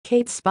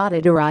Kate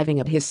spotted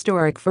arriving at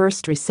historic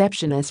first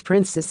reception as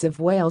Princess of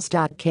Wales.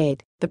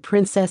 Kate, the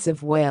Princess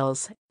of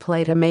Wales,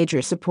 played a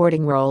major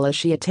supporting role as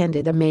she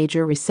attended a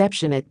major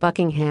reception at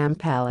Buckingham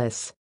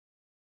Palace.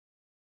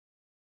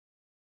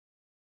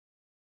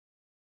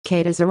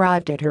 Kate has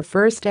arrived at her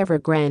first ever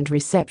grand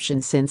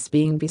reception since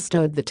being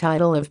bestowed the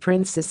title of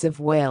Princess of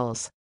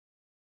Wales.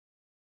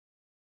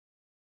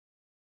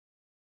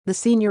 The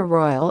senior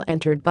royal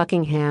entered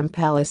Buckingham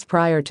Palace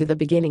prior to the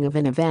beginning of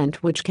an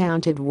event which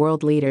counted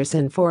world leaders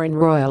and foreign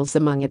royals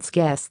among its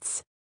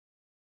guests.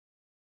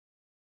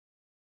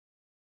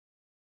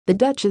 The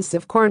Duchess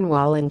of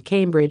Cornwall and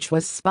Cambridge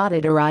was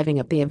spotted arriving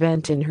at the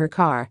event in her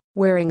car,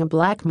 wearing a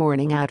black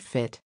morning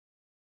outfit.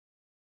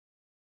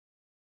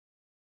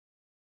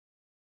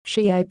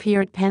 She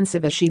appeared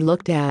pensive as she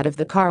looked out of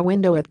the car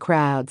window at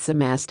crowds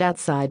amassed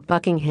outside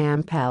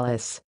Buckingham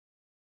Palace.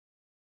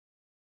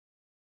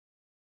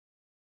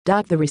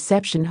 The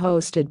reception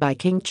hosted by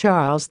King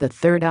Charles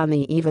III on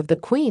the eve of the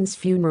Queen's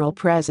funeral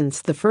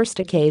presents the first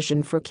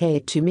occasion for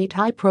Kate to meet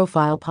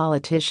high-profile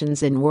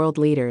politicians and world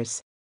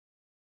leaders.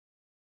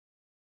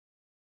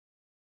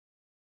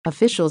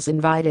 Officials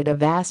invited a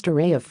vast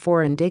array of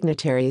foreign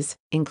dignitaries,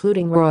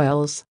 including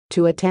royals,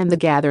 to attend the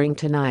gathering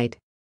tonight.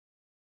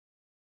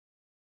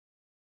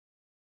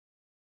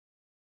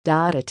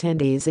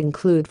 Attendees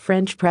include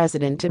French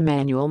President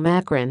Emmanuel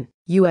Macron,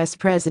 U.S.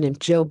 President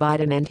Joe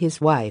Biden and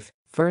his wife,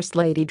 First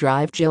Lady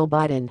Jill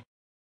Biden.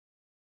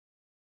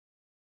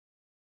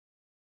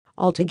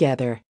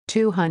 Altogether,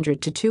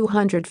 200 to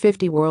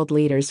 250 world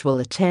leaders will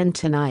attend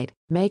tonight,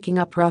 making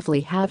up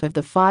roughly half of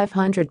the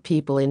 500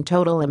 people in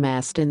total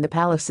amassed in the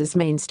palace's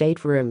main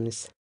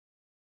staterooms.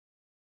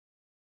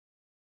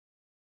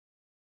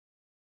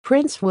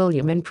 Prince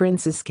William and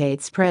Princess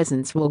Kate's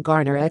presence will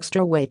garner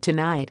extra weight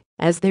tonight,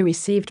 as they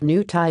received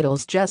new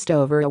titles just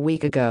over a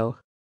week ago.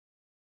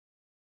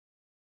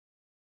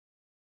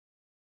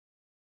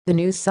 The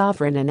new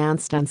sovereign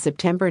announced on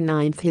September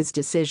 9 his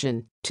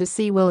decision to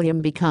see William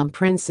become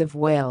Prince of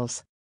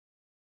Wales.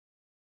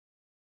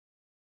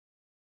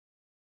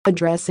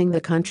 Addressing the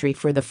country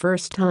for the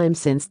first time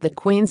since the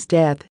Queen's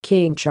death,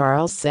 King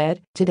Charles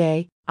said,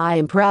 "Today, I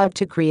am proud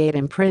to create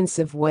him Prince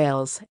of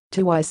Wales,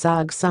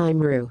 Tywysog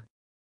Cymru."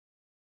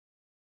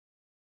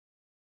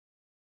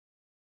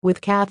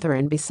 With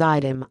Catherine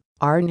beside him,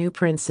 our new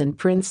Prince and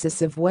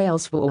Princess of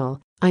Wales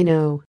will, I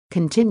know,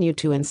 continue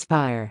to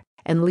inspire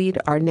and lead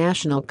our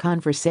national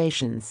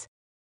conversations.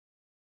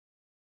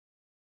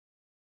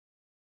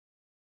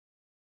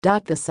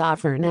 The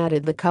sovereign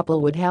added the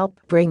couple would help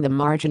bring the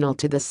marginal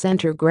to the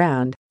center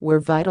ground, where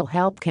vital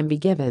help can be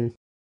given.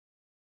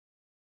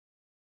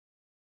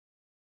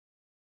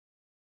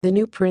 The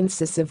new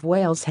Princess of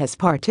Wales has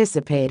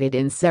participated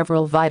in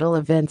several vital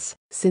events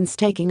since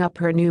taking up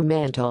her new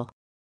mantle.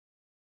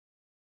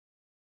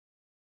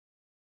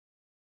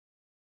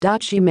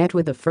 She met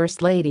with the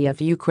First Lady of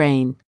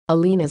Ukraine,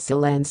 Olena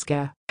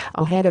Zelenska,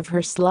 ahead of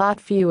her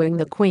slot viewing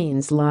the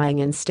Queen's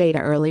lying-in state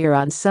earlier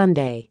on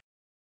Sunday.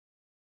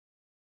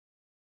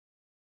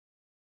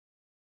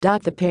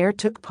 The pair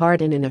took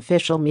part in an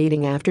official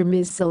meeting after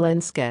Ms.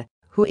 Zelenska,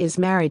 who is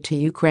married to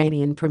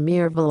Ukrainian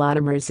Premier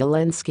Volodymyr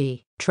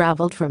Zelensky,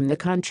 traveled from the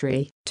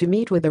country to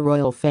meet with the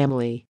royal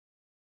family.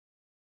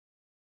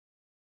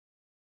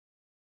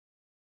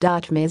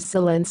 Ms.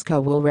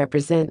 Zelenska will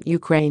represent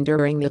Ukraine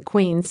during the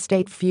Queen's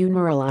state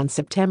funeral on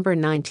September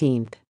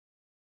 19.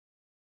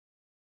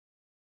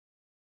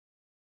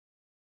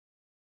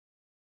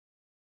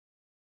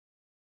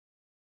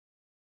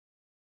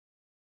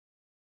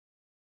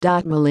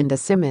 Melinda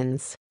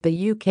Simmons,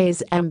 the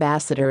UK's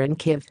ambassador in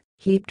Kyiv,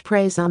 heaped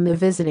praise on the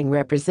visiting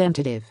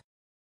representative.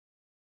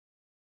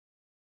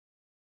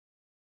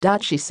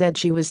 She said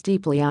she was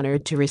deeply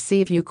honored to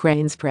receive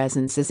Ukraine's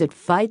presence as it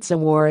fights a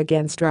war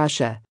against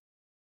Russia.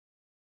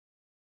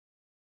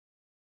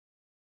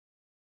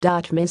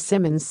 Ms.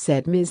 Simmons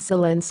said Ms.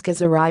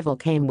 Zelenska's arrival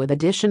came with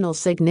additional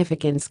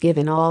significance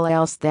given all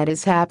else that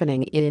is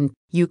happening in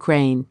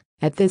Ukraine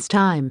at this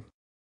time.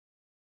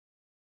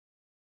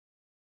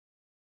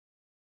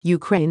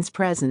 Ukraine's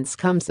presence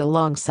comes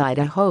alongside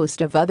a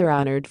host of other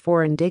honored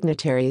foreign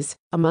dignitaries,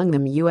 among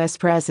them U.S.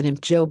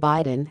 President Joe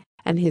Biden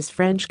and his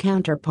French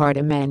counterpart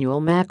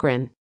Emmanuel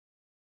Macron.